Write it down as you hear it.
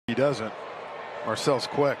doesn't. Marcel's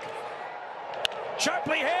quick.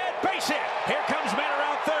 Sharply hit, base hit. Here comes man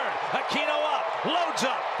around third. Aquino up, loads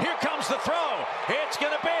up. Here comes the throw. It's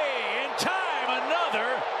going to be in time.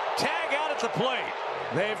 Another tag out at the plate.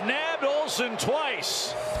 They've nabbed Olsen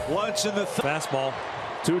twice. Once in the fastball.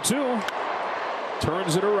 2-2.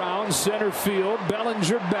 Turns it around center field.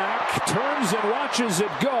 Bellinger back, turns and watches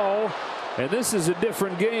it go. And this is a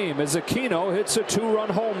different game as Aquino hits a 2-run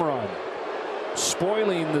home run,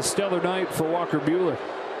 spoiling the stellar night for Walker Buehler.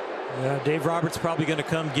 Yeah, Dave Roberts probably going to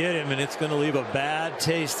come get him, and it's going to leave a bad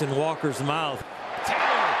taste in Walker's mouth.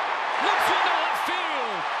 Taylor looks into left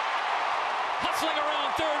field. Hustling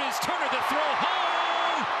around third is Turner. The throw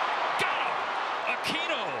home. Got him.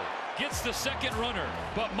 Aquino gets the second runner,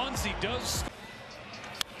 but Muncy does.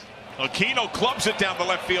 Aquino clubs it down the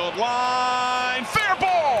left field line. Fair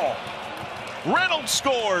ball. Reynolds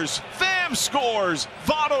scores, Pham scores,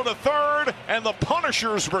 Votto to third, and the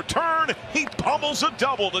Punishers return. He pummels a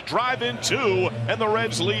double to drive in 2, and the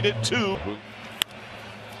Reds lead it 2.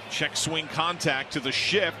 Check swing contact to the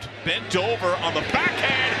shift, bent over on the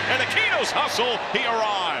backhand, and Aquino's hustle, he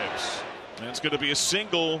arrives. That's going to be a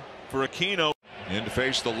single for Aquino. In to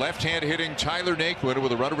face the left-hand hitting Tyler Naquin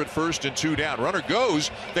with a runner at first and 2 down. Runner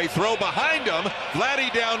goes, they throw behind him,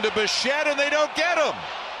 Vladdy down to Bichette, and they don't get him.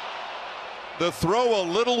 The throw a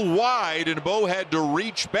little wide, and Bo had to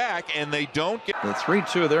reach back, and they don't get The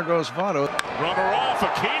 3-2. There goes Votto. Runner off.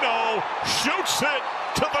 Aquino shoots it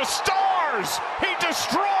to the stars. He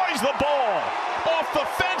destroys the ball off the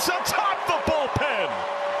fence atop the bullpen,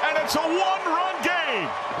 and it's a 1-run game.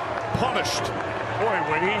 Punished. Boy,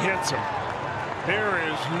 when he hits him, there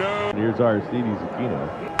is no. Here's Aristides Aquino.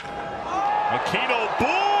 Aquino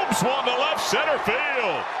booms one to left center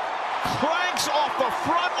field. Cranks off the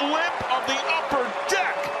front lip of the upper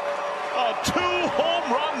deck. A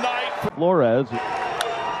 2-home run night. Flores.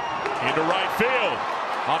 Into right field.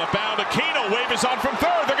 On a bound, Aquino. Wave is on from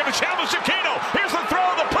third. They're going to challenge Aquino. Here's the throw.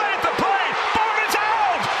 The play at the plate. Ball is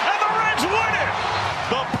out. And the Reds win it.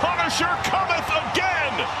 The Punisher cometh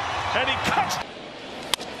again. And he cuts.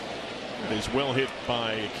 It is well hit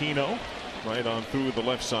by Aquino. Right on through the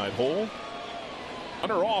left side hole.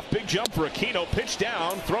 Runner off, big jump for Aquino, pitch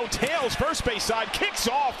down, throw tails, first base side, kicks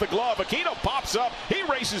off the glove. Aquino pops up, he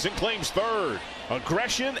races and claims third.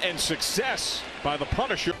 Aggression and success by the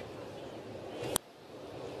Punisher.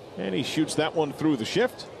 And he shoots that one through the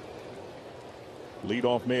shift.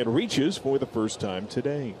 Leadoff man reaches for the first time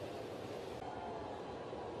today.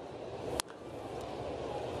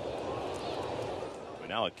 But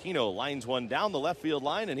now Aquino lines one down the left field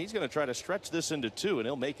line, and he's going to try to stretch this into 2, and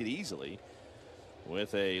he'll make it easily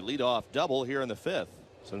with a leadoff double here in the 5th.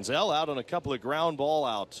 Senzel out on a couple of ground ball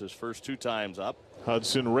outs his first 2 times up.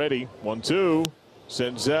 Hudson ready, 1-2.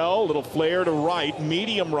 Senzel, little flare to right,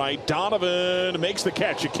 medium right. Donovan makes the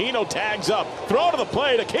catch. Aquino tags up, throw to the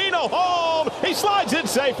plate. Aquino home. He slides in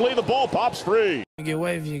safely. The ball pops free. Get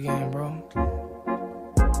wavy again, bro.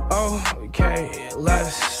 Okay,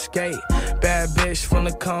 let's skate. Bad bitch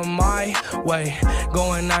finna come my way.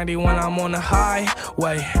 Going 90 when I'm on the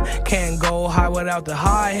highway. Can't go high without the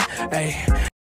high. Ay.